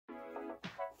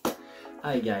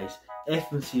Hi guys,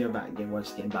 FMC here back again,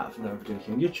 once again back from another video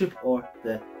here on YouTube or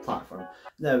the platform.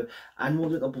 Now, I know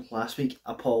that upload last week,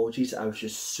 apologies, I was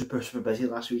just super busy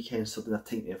last weekend, so didn't have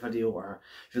time to make a video or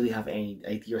really have any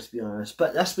ideas to be honest.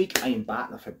 But this week I am back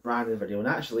with a brand new video and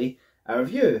actually a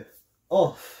review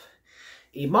of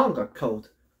a manga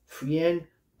called Frieren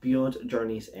Beyond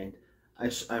Journey's End. I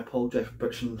apologise for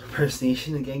butchering the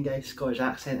pronunciation again guys, Scottish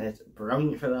accent is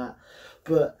brilliant for that.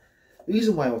 But the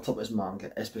reason why I want to talk about this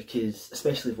manga is because,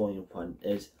 especially volume 1,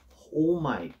 is, oh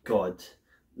my god.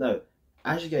 Now,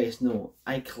 as you guys know,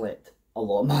 I collect a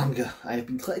lot of manga. I've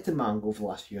been collecting manga over the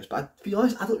last few years, but to be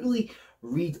honest, I don't really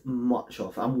read much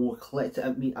of it. I'm more collected.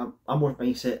 I mean, I'm more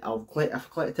mindset. If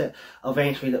I collect it, I'll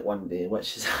eventually read it one day,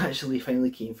 which is actually finally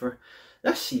came for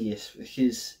this series,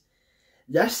 because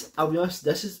this, I'll be honest,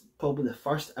 this is probably the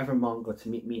first ever manga to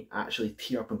make me actually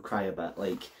tear up and cry a bit.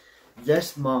 Like,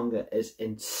 this manga is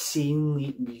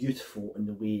insanely beautiful in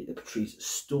the way it portrays the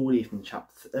story from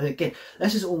chapter. And again,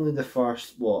 this is only the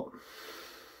first, what,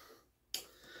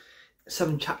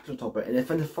 7 chapters of it, and if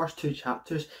in the first 2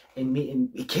 chapters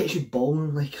it gets you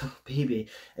bawling like a baby.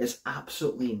 It's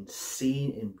absolutely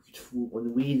insane and beautiful. On the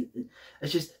way,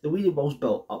 it's just the way the world's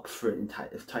built up for the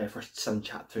entire first 7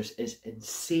 chapters is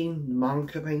insane. The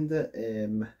manga behind it,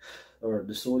 or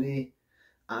the story.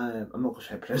 I'm not going to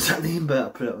try to pronounce that name, but I'll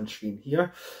put it on screen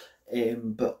here.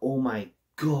 But oh my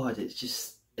god,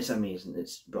 it's amazing,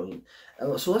 it's brilliant.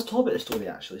 So let's talk about the story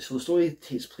actually. So the story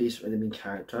takes place with the main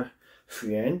character,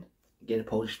 Frieren, again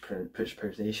apologies for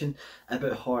pronunciation,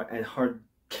 about her and her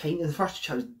kind of the first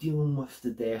chapter dealing with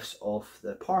the deaths of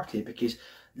the party, because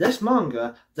this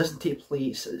manga doesn't take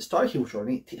place at the start of Hero's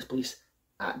journey, it takes place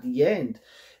at the end.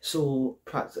 So,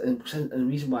 and the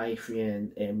reason why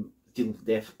Frieren dealing with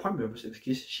the death of part members is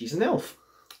because she's an elf.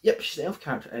 Yep, she's an elf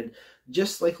character, and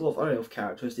just like a lot of other elf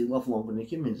characters, they live longer than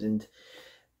humans. And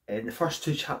in the first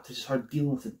 2 chapters is her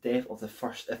dealing with the death of the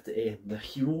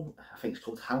hero. I think it's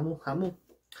called Hamel,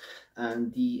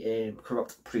 and the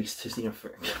corrupt priest whose name I've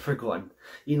forgotten.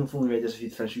 Even if I only read this,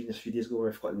 finished reading this a few days ago,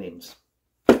 I've forgotten names.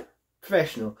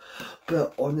 Professional,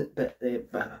 but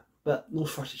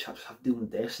those first 2 chapters have dealing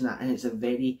with deaths and that, and it's a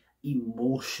very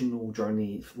emotional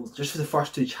journey just for the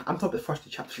first 2 chapters. I'm talking about the first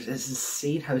 2 chapters. It's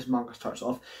insane how this manga starts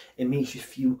off. It makes you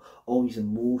feel all these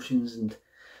emotions and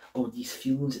all these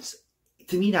feelings.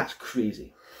 To me, that's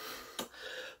crazy.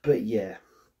 But yeah,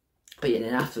 then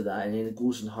after that, and then it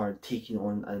goes on her taking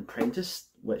on an apprentice,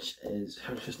 which is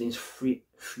her name's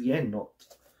Frieren, not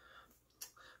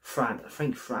Fran. I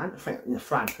think Fran. Her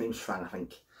name's Fran. I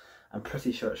think. I'm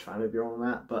pretty sure it's Fran. I might be wrong on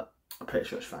that, but I'm pretty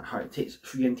sure it's Fran.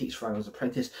 Frieren takes Fran as an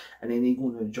apprentice, and then they go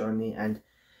on a journey. And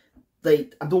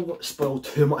like, I don't want to spoil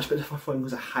too much about the first one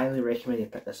because I highly recommend you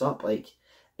pick this up. Like,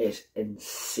 it's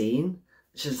insane.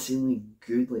 It's insanely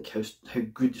good. Like how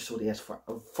good the story is for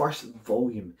a first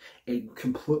volume. It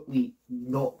completely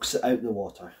knocks it out of the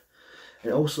water.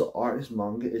 And also, the art in this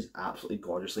manga is absolutely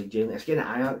gorgeous. Like, generally, it's getting an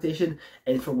adaptation,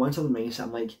 and for once on the mindset,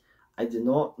 I'm like, I do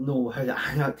not know how the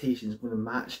adaptation is going to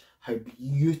match how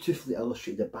beautifully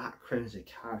illustrated the backgrounds, the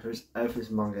characters, everything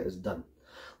this manga is done.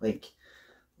 Like,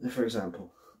 for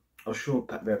example, I'll show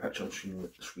a better picture on the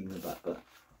screen in a bit, but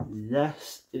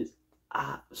this is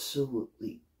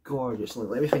absolutely gorgeous. Like,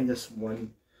 let me find this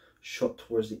one shot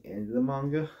towards the end of the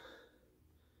manga.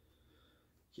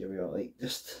 Here we are, like,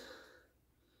 just...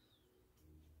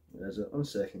 Where is it? 1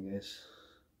 second, guys.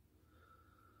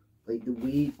 Like, the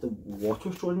way the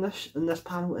water's drawn in this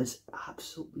panel is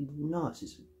absolutely nuts.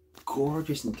 It's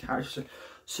gorgeous, and the characters are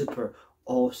super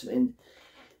awesome. And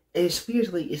it's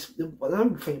weird, like, I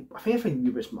find weird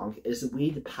about this manga is the way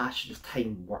the passage of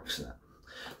time works in it.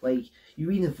 Like, you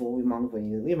read the volume manga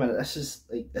and you think, wait a minute,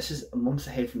 this is a month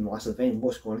ahead from the last event,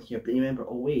 what's going on here? But you remember,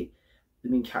 oh wait, the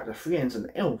main character Frieren's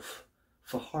an elf.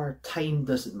 For her, time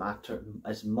doesn't matter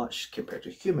as much compared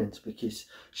to humans, because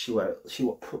she will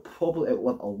probably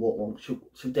outlive a lot longer.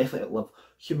 She'll definitely outlive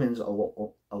humans a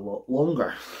lot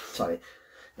longer. Sorry,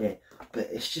 yeah. But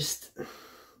it's just,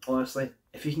 honestly,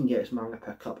 if you can get this manga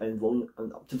pick up and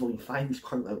up to volume 5, it's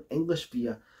currently out in English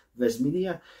via Viz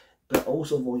Media, but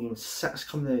also volume 6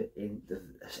 coming out in the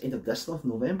end of this month,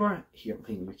 November, here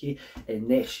in the UK, and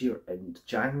next year in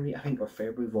January, I think, or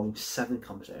February, volume 7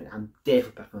 comes out, and I'm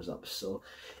definitely picking those up. So,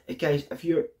 guys, if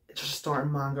you're just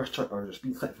starting manga or just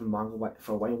been collecting manga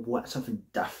for a while, want something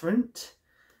different,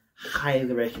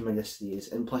 highly recommend this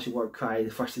series. And plus, you want to cry the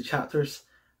first 2 chapters,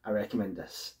 I recommend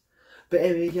this. But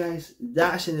anyway, guys,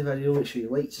 that's in the video. Make sure you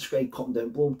like, subscribe, comment down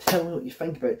below, and tell me what you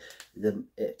think about the.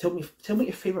 Tell me what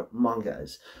your favourite manga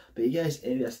is. But you guys,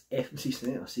 anyway, that's FMC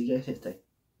tonight. I'll see you guys next time.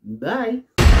 Bye.